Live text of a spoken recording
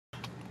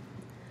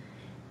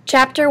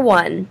Chapter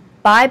 1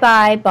 Bye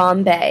Bye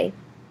Bombay.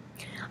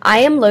 I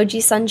am Lowji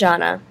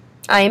Sanjana.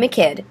 I am a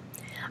kid.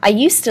 I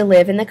used to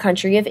live in the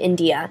country of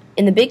India,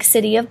 in the big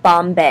city of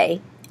Bombay,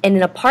 in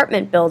an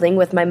apartment building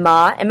with my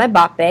ma and my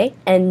bape,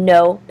 and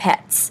no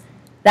pets.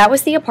 That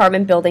was the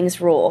apartment building's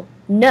rule.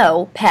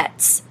 No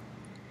pets.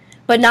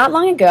 But not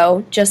long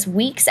ago, just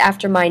weeks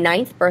after my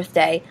 9th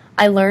birthday,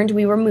 I learned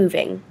we were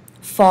moving,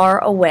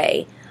 far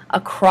away,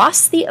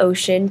 across the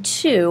ocean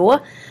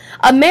to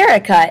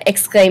America,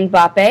 exclaimed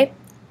Bape.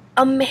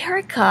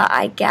 America,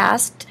 I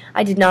gasped.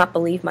 I did not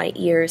believe my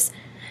ears.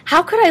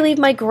 How could I leave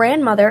my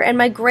grandmother and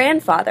my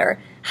grandfather?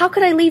 How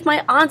could I leave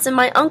my aunts and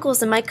my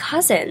uncles and my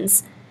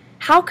cousins?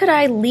 How could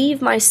I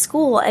leave my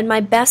school and my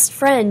best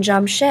friend,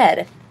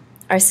 Jamshed?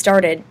 I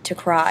started to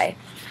cry.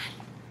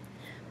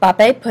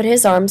 Bape put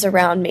his arms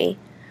around me.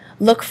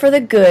 Look for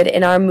the good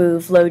in our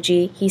move,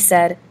 Lowji, he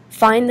said.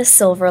 Find the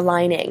silver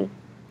lining.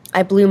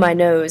 I blew my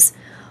nose.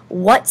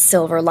 What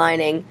silver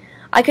lining?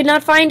 I could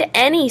not find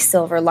any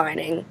silver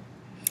lining.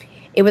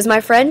 It was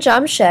my friend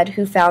Jamshed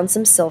who found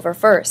some silver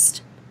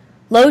first.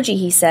 Lowji,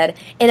 he said,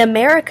 in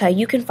America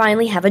you can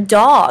finally have a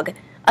dog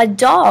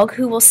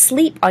who will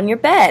sleep on your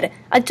bed,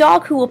 a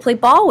dog who will play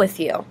ball with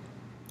you.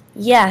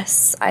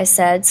 Yes, I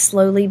said,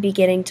 slowly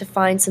beginning to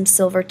find some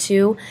silver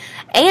too,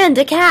 and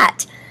a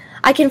cat.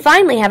 I can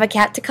finally have a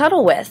cat to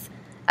cuddle with,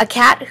 a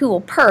cat who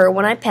will purr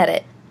when I pet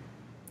it.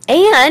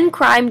 And,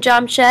 cried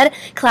Jamshed,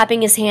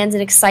 clapping his hands in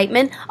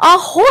excitement, a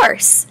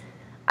horse!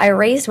 I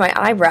raised my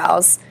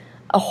eyebrows.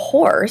 A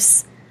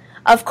horse?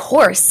 Of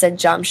course, said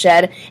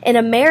Jamshed. In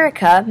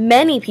America,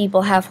 many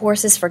people have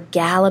horses for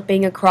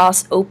galloping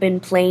across open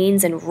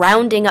plains and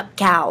rounding up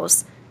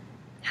cows.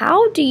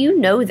 How do you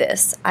know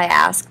this? I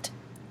asked.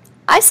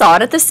 I saw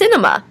it at the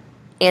cinema,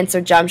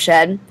 answered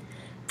Jamshed.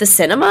 The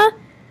cinema?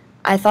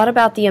 I thought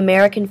about the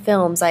American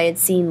films I had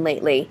seen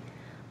lately.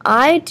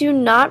 I do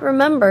not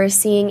remember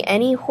seeing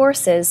any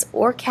horses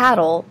or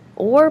cattle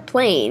or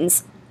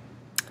planes.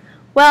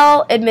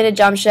 Well, admitted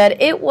Jamshed,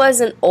 it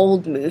was an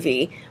old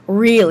movie,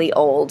 really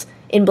old,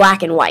 in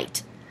black and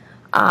white.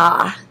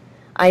 Ah,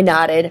 I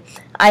nodded.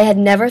 I had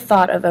never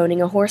thought of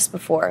owning a horse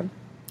before.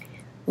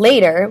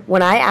 Later,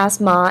 when I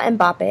asked Ma and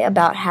Bape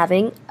about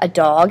having a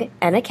dog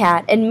and a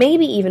cat and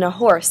maybe even a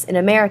horse in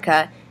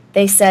America,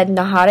 they said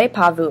Nahare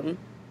Pavum.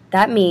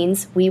 That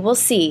means we will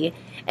see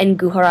in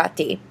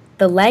Gujarati,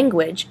 the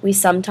language we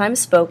sometimes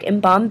spoke in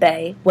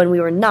Bombay when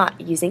we were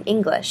not using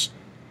English.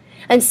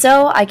 And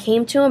so I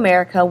came to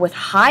America with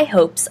high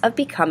hopes of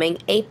becoming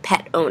a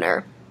pet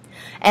owner.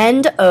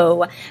 And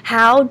oh,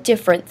 how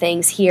different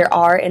things here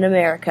are in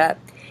America.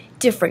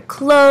 Different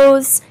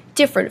clothes,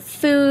 different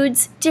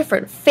foods,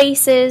 different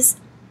faces.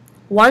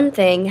 One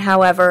thing,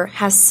 however,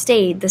 has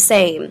stayed the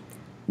same.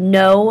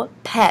 No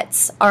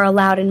pets are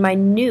allowed in my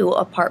new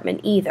apartment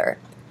either.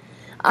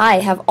 I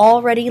have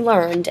already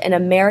learned an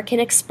American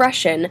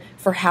expression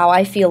for how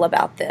I feel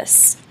about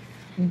this.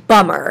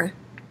 Bummer.